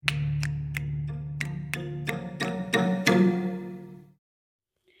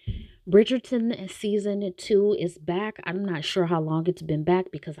Bridgerton season 2 is back. I'm not sure how long it's been back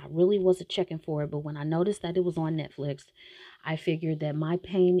because I really wasn't checking for it. But when I noticed that it was on Netflix, I figured that my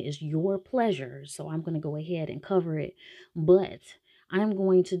pain is your pleasure. So I'm going to go ahead and cover it. But I'm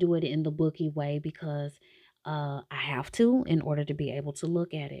going to do it in the booky way because I have to in order to be able to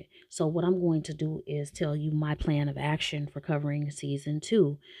look at it. So, what I'm going to do is tell you my plan of action for covering season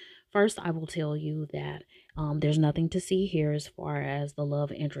 2. First, I will tell you that there's nothing to see here as far as the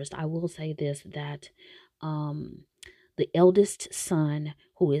love interest. I will say this that um, the eldest son,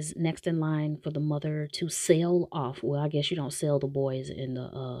 who is next in line for the mother to sell off. Well, I guess you don't sell the boys in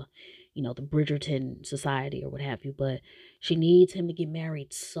the the Bridgerton society or what have you, but she needs him to get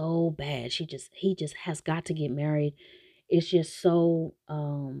married so bad. He just has got to get married. It's just so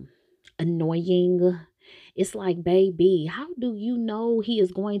annoying. It's like, baby, how do you know he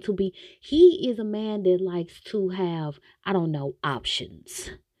is going to be? He is a man that likes to have, I don't know,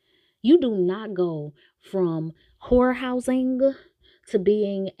 options. You do not go from whorehousing to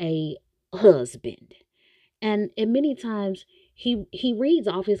being a husband. And many times he reads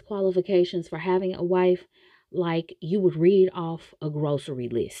off his qualifications for having a wife like you would read off a grocery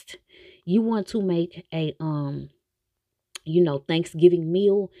list. You want to make a Thanksgiving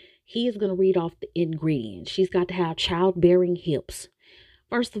meal, he is going to read off the ingredients. She's got to have childbearing hips.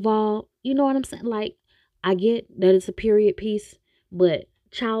 First of all, you know what I'm saying? Like, I get that it's a period piece, but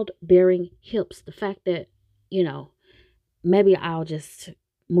childbearing hips, the fact that, you know, maybe I'll just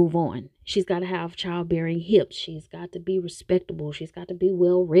move on. She's got to have childbearing hips. She's got to be respectable. She's got to be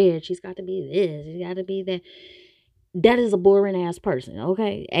well read. She's got to be this. She's got to be that. That is a boring ass person,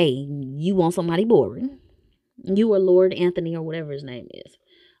 okay? Hey, you want somebody boring. You are Lord Anthony or whatever his name is.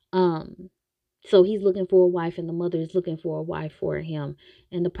 Um, so he's looking for a wife, and the mother is looking for a wife for him.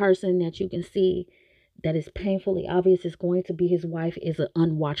 And the person that you can see that is painfully obvious is going to be his wife is an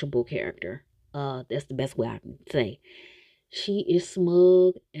unwatchable character. That's the best way I can say. She is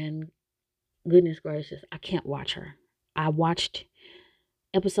smug and goodness gracious, I can't watch her. I watched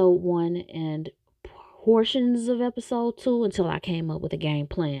episode 1 and portions of episode 2 until I came up with a game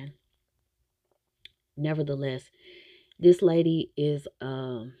plan. Nevertheless, this lady is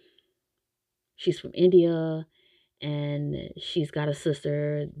she's from India and she's got a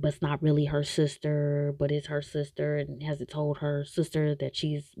sister, but it's not really her sister, but it's her sister, and hasn't told her sister that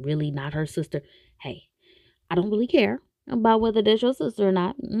she's really not her sister. Hey, I don't really care about whether that's your sister or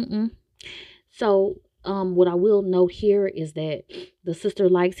not. So, what I will note here is that the sister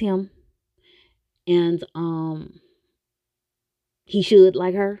likes him, and he should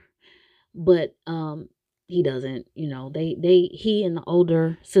like her, but he doesn't. He and the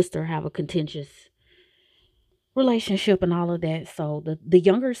older sister have a contentious relationship and all of that. So the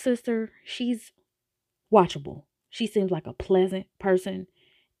younger sister, she's watchable. She seems like a pleasant person,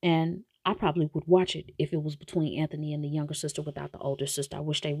 and I probably would watch it if it was between Anthony and the younger sister without the older sister. I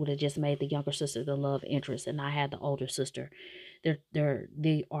wish they would have just made the younger sister the love interest and I had the older sister.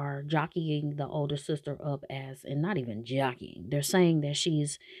 They are jockeying the older sister up as, and not even jockeying. They're saying that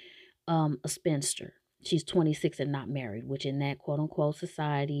she's a spinster. She's 26 and not married, which in that quote unquote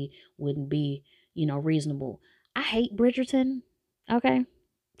society wouldn't be, reasonable. I hate Bridgerton. Okay.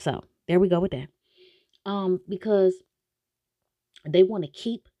 So there we go with that. Because they want to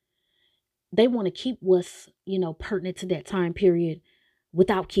keep what's, pertinent to that time period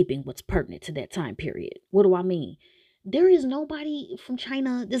without keeping what's pertinent to that time period. What do I mean? There is nobody from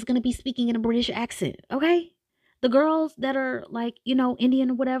China that's going to be speaking in a British accent, okay? The girls that are like,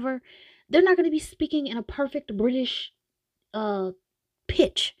 Indian or whatever, they're not going to be speaking in a perfect British uh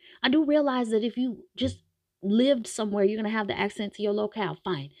pitch. I do realize that if you just lived somewhere, you're going to have the accent to your locale,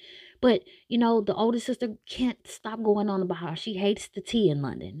 fine. But, the older sister can't stop going on about how she hates the tea in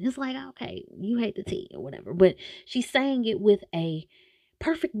London. It's like, okay, you hate the tea or whatever. But she's saying it with a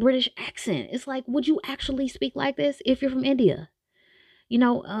perfect British accent. It's like, would you actually speak like this if you're from India? You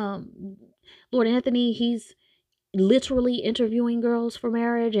know, um, Lord Anthony, he's literally interviewing girls for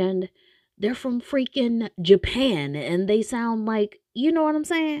marriage, and they're from freaking Japan, and they sound like, you know what I'm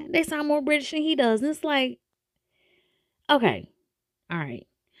saying? They sound more British than he does. And it's like, okay, all right.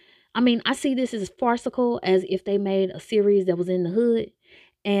 I mean, I see this as farcical as if they made a series that was in the hood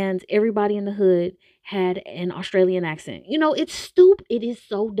and everybody in the hood had an Australian accent. It's stupid. It is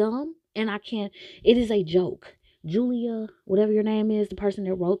so dumb. And I can't, it is a joke. Julia, whatever your name is, the person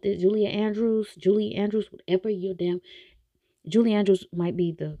that wrote this, Julie Andrews, whatever your damn, Julie Andrews might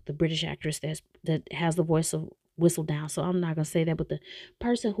be the British actress that has the voice of Whistle Down. So I'm not going to say that, but the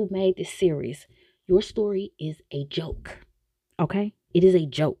person who made this series, your story is a joke. Okay? It is a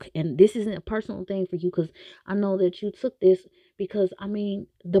joke. And this isn't a personal thing for you because I know that you took this because, I mean,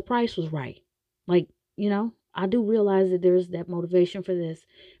 the price was right. Like, I do realize that there's that motivation for this.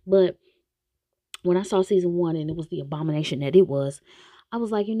 But when I saw season one and it was the abomination that it was, I was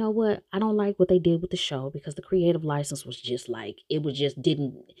like, you know what? I don't like what they did with the show because the creative license was just like, it was just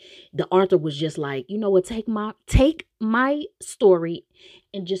didn't, the author was just like, you know what, take my story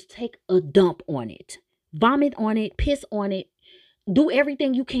and just take a dump on it. Vomit on it, piss on it, do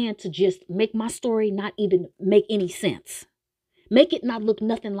everything you can to just make my story not even make any sense. Make it not look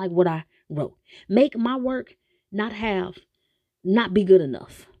nothing like what I wrote. Make my work not be good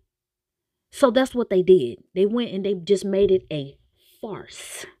enough. So that's what they did. They went and they just made it a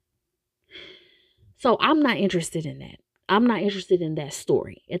farce. So I'm not interested in that. I'm not interested in that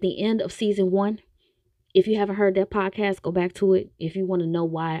story. At the end of season one, if you haven't heard that podcast, go back to it. If you want to know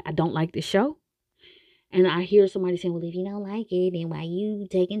why I don't like this show, and I hear somebody saying, well, if you don't like it, then why you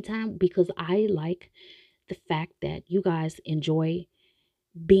taking time? Because I like the fact that you guys enjoy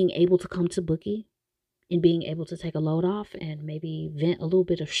being able to come to Bookie and being able to take a load off and maybe vent a little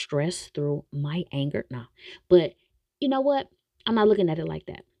bit of stress through my anger. No. But you know what? I'm not looking at it like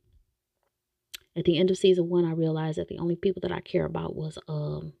that. At the end of season one, I realized that the only people that I care about was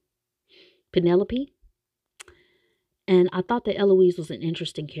Penelope. And I thought that Eloise was an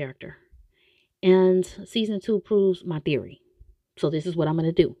interesting character. And season two proves my theory. So this is what I'm going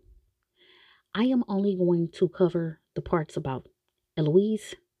to do. I am only going to cover the parts about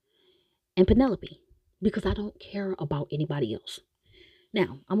Eloise and Penelope because I don't care about anybody else.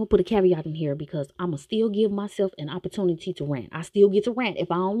 Now, I'm going to put a caveat in here because I'm going to still give myself an opportunity to rant. I still get to rant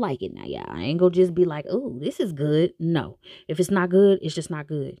if I don't like it. Now, yeah, I ain't going to just be like, oh, this is good. No, if it's not good, it's just not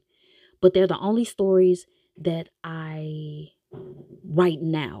good. But they're the only stories that I right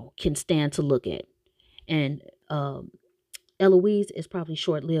now can stand to look at. And Eloise is probably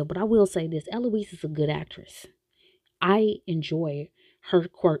short-lived, but I will say this. Eloise is a good actress. I enjoy her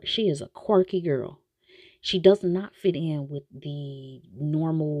quirk. She is a quirky girl. She does not fit in with the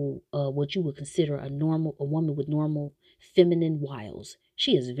normal, what you would consider a woman with normal feminine wiles.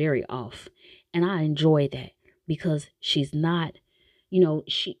 She is very off. And I enjoy that because she's not,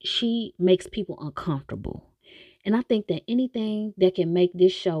 she makes people uncomfortable. And I think that anything that can make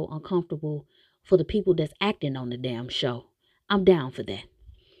this show uncomfortable for the people that's acting on the damn show, I'm down for that.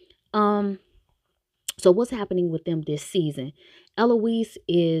 So what's happening with them this season? Eloise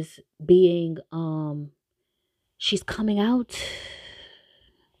is being, she's coming out.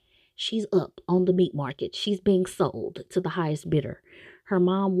 She's up on the meat market. She's being sold to the highest bidder. Her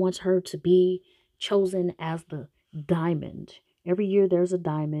mom wants her to be chosen as the diamond. Every year there's a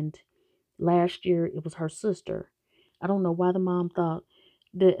diamond. Last year it was her sister. I don't know why the mom thought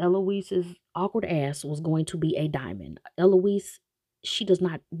that Eloise's awkward ass was going to be a diamond. Eloise, she does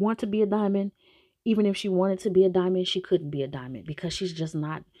not want to be a diamond. Even if she wanted to be a diamond, she couldn't be a diamond because she's just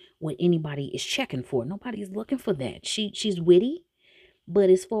not what anybody is checking for. Nobody's looking for that. She's witty, but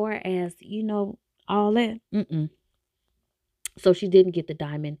as far as, all that, So she didn't get the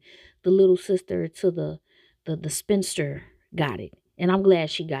diamond. The little sister to the spinster got it. And I'm glad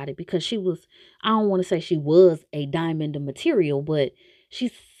she got it because she was, I don't want to say she was a diamond of material, but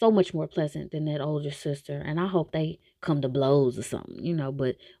she's so much more pleasant than that older sister. And I hope they come to blows or something,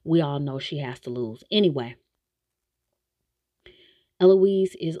 but we all know she has to lose. Anyway,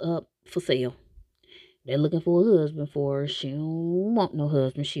 Eloise is up for sale. They're looking for a husband for her. She don't want no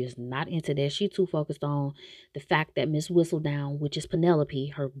husband. She is not into that. She too focused on the fact that Miss Whistledown, which is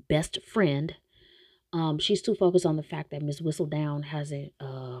Penelope, her best friend, she's too focused on the fact that Miss Whistledown hasn't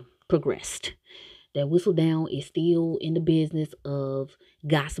progressed. That Whistledown is still in the business of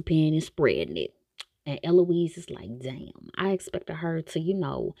gossiping and spreading it. And Eloise is like, damn, I expected her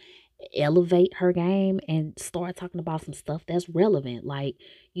to, elevate her game and start talking about some stuff that's relevant. Like,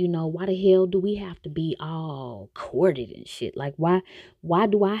 why the hell do we have to be all courted and shit? Like, why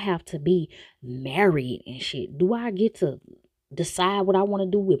do I have to be married and shit? Do I get to decide what I want to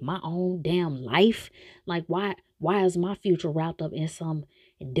do with my own damn life? Like, why is my future wrapped up in some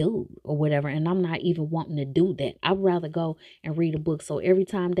dude or whatever? And I'm not even wanting to do that. I'd rather go and read a book. So every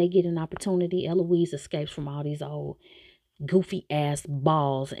time they get an opportunity, Eloise escapes from all these old goofy ass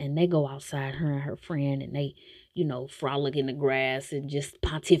balls and they go outside, her and her friend, and they frolic in the grass and just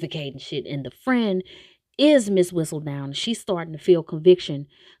pontificate and shit. And the friend is Miss Whistledown. She's starting to feel conviction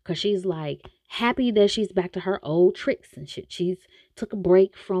because she's like happy that she's back to her old tricks and shit. She's took a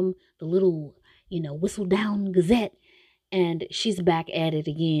break from the little Whistledown Gazette and she's back at it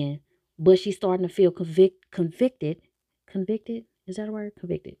again, but she's starting to feel convicted. Is that a word?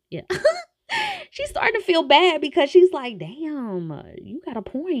 Convicted. Yeah. she's starting to feel bad because she's like, damn, you got a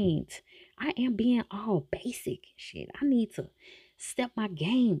point. I am being all basic shit. I need to step my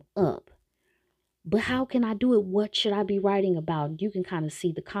game up. But how can I do it? What should I be writing about? You can kind of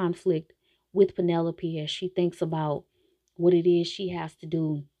see the conflict with Penelope as she thinks about what it is she has to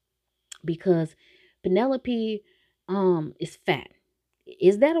do, because Penelope is fat.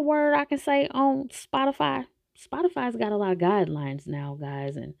 Is that a word I can say on Spotify? Spotify's got a lot of guidelines now,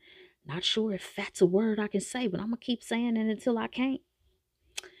 guys, and not sure if fat's a word I can say, but I'm gonna keep saying it until I can't.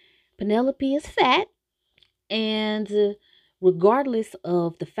 Penelope is fat, and regardless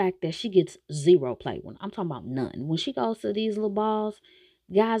of the fact that she gets zero play, when I'm talking about none, when she goes to these little balls,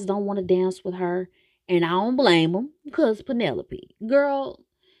 guys don't want to dance with her, and I don't blame them, because Penelope, girl,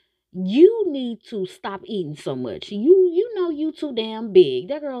 you need to stop eating so much. You know you too damn big.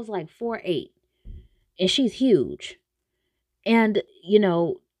 That girl's like 4'8", and she's huge. And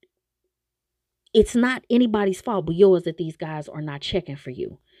it's not anybody's fault but yours that these guys are not checking for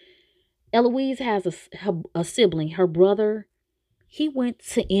you. Eloise has a sibling. Her brother, he went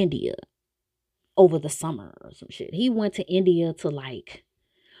to India over the summer or some shit. He went to India to like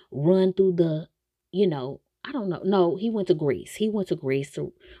run through the, I don't know. No, he went to Greece. He went to Greece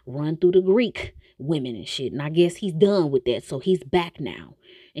to run through the Greek women and shit. And I guess he's done with that. So he's back now.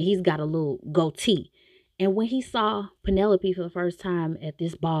 And he's got a little goatee. And when he saw Penelope for the first time at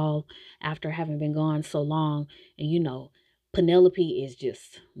this ball after having been gone so long, and Penelope is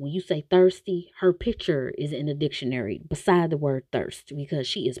just, when you say thirsty, her picture is in the dictionary beside the word thirst because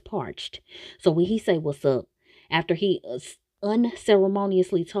she is parched. So when he say what's up, after he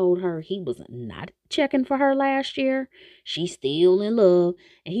unceremoniously told her he was not checking for her last year, she's still in love.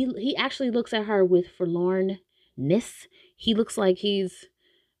 And he actually looks at her with forlornness. He looks like he's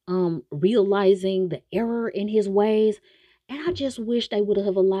realizing the error in his ways. And I just wish they would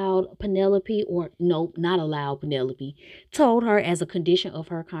have allowed Penelope, or no, not allowed Penelope, told her as a condition of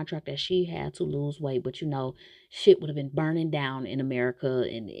her contract that she had to lose weight. But shit would have been burning down in America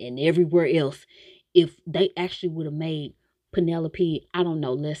and everywhere else if they actually would have made Penelope, I don't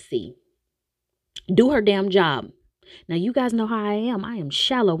know, let's see, do her damn job. Now, you guys know how I am. I am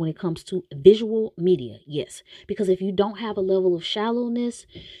shallow when it comes to visual media. Yes, because if you don't have a level of shallowness,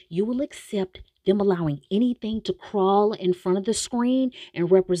 you will accept them allowing anything to crawl in front of the screen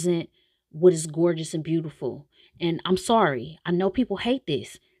and represent what is gorgeous and beautiful. And I'm sorry, I know people hate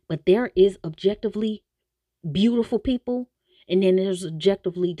this, but there is objectively beautiful people, and then there's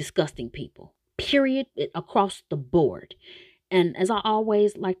objectively disgusting people. Period, across the board. And as I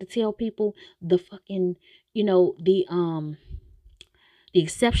always like to tell people, the fucking, the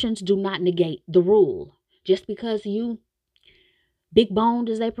exceptions do not negate the rule. Just because you big boned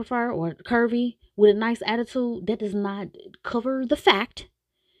as they prefer or curvy with a nice attitude, that does not cover the fact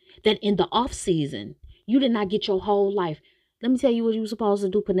that in the off season, you did not get your whole life. Let me tell you what you were supposed to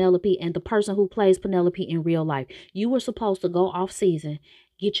do, Penelope, and the person who plays Penelope in real life. You were supposed to go off season,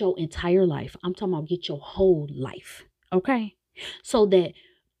 get your entire life. I'm talking about get your whole life. Okay? So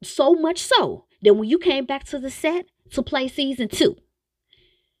much so that when you came back to the set to play season 2,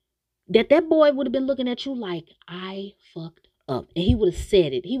 that boy would have been looking at you like, I fucked up. And he would have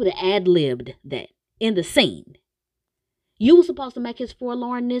said it. He would have ad-libbed that in the scene. You were supposed to make his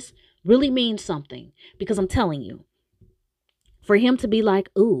forlornness really mean something. Because I'm telling you, for him to be like,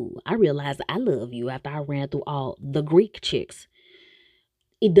 ooh, I realized I love you after I ran through all the Greek chicks,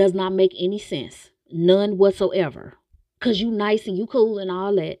 it does not make any sense. None whatsoever. Because you nice and you cool and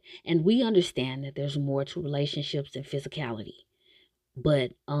all that. And we understand that there's more to relationships than physicality.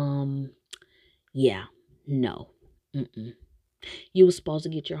 But, yeah, no. You were supposed to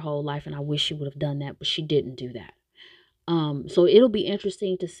get your whole life, and I wish she would have done that, but she didn't do that. So it'll be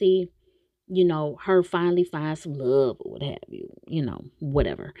interesting to see, her finally find some love or what have you,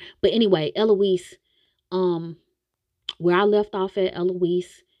 whatever. But anyway, Eloise, where I left off at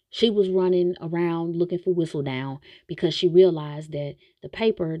Eloise, she was running around looking for Whistledown because she realized that the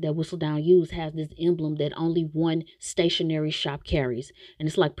paper that Whistledown used has this emblem that only one stationery shop carries. And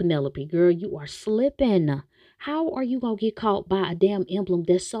it's like, Penelope, girl, you are slipping. How are you going to get caught by a damn emblem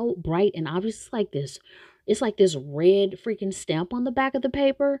that's so bright and obvious? It's like this red freaking stamp on the back of the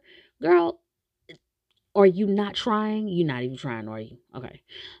paper. Girl, are you not trying? You're not even trying, are you? Okay.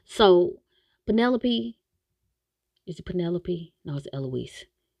 So Penelope, is it Penelope? No, it's Eloise.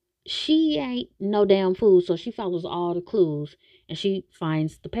 She ain't no damn fool, so she follows all the clues and she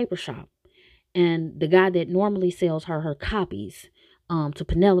finds the paper shop. And the guy that normally sells her copies to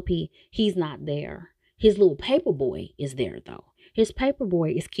Penelope, he's not there. His little paper boy is there though. His paper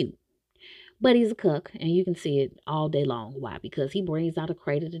boy is cute. But he's a cuck, and you can see it all day long. Why? Because he brings out a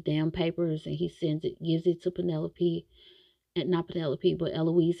crate of the damn papers and he sends it, gives it to Penelope, and not Penelope, but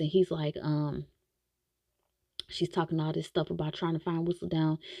Eloise, and he's like, she's talking all this stuff about trying to find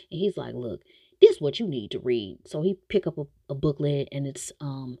Whistledown, and he's like, look, this is what you need to read. So he pick up a booklet, and it's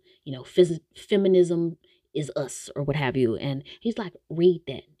feminism is us or what have you, and he's like, read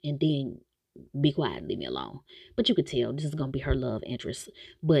that, and then be quiet and leave me alone. But you could tell this is gonna be her love interest.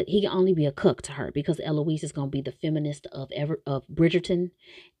 But he can only be a cook to her because Eloise is gonna be the feminist of Bridgerton.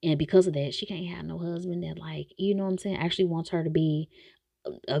 And because of that, she can't have no husband that, like, you know what I'm saying, actually wants her to be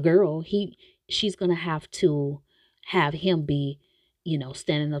a girl. She's gonna have to have him be,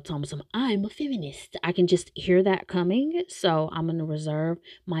 standing up talking some, I'm a feminist. I can just hear that coming. So I'm gonna reserve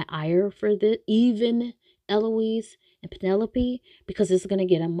my ire for the even Eloise and Penelope, because this is gonna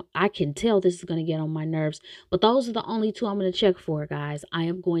get on. I can tell this is gonna get on my nerves. But those are the only two I'm gonna check for, guys. I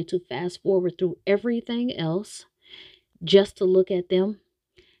am going to fast forward through everything else just to look at them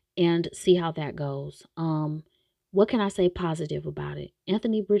and see how that goes. What can I say positive about it?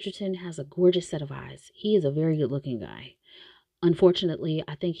 Anthony Bridgerton has a gorgeous set of eyes. He is a very good looking guy. Unfortunately,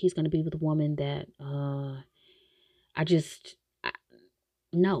 I think he's going to be with a woman that I just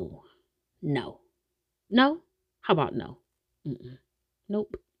no, no, no. How about no?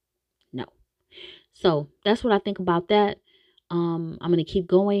 Nope, no. So that's what I think about that. I'm going to keep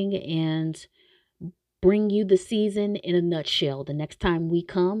going and bring you the season in a nutshell the next time we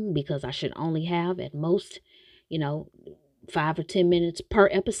come, because I should only have at most, 5 or 10 minutes per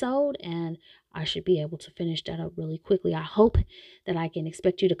episode, and I should be able to finish that up really quickly. I hope that I can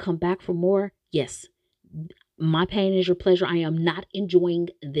expect you to come back for more. Yes, my pain is your pleasure. I am not enjoying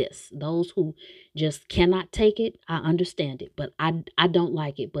this. Those who just cannot take it, I understand it, but I don't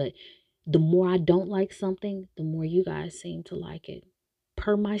like it. But the more I don't like something, the more you guys seem to like it,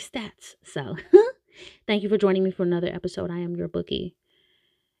 per my stats. So thank you for joining me for another episode. I am your bookie,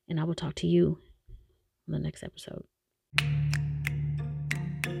 and I will talk to you on the next episode.